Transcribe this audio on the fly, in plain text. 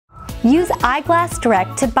Use Eyeglass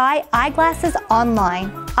Direct to buy eyeglasses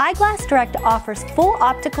online. Eyeglass Direct offers full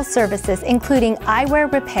optical services including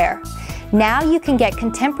eyewear repair. Now you can get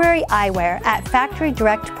contemporary eyewear at factory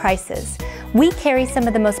direct prices. We carry some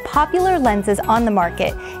of the most popular lenses on the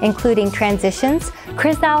market, including Transitions,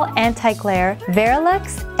 Crizal Anti-Glare,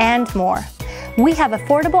 Varilux, and more. We have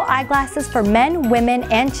affordable eyeglasses for men, women,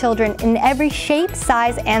 and children in every shape,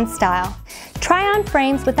 size, and style. Try on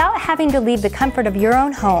frames without having to leave the comfort of your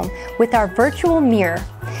own home with our virtual mirror.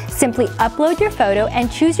 Simply upload your photo and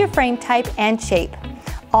choose your frame type and shape.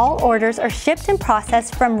 All orders are shipped and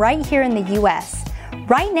processed from right here in the US.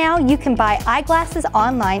 Right now, you can buy eyeglasses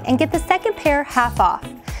online and get the second pair half off.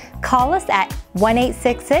 Call us at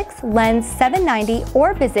 1-866-LENS-790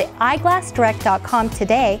 or visit eyeglassdirect.com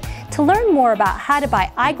today to learn more about how to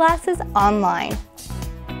buy eyeglasses online.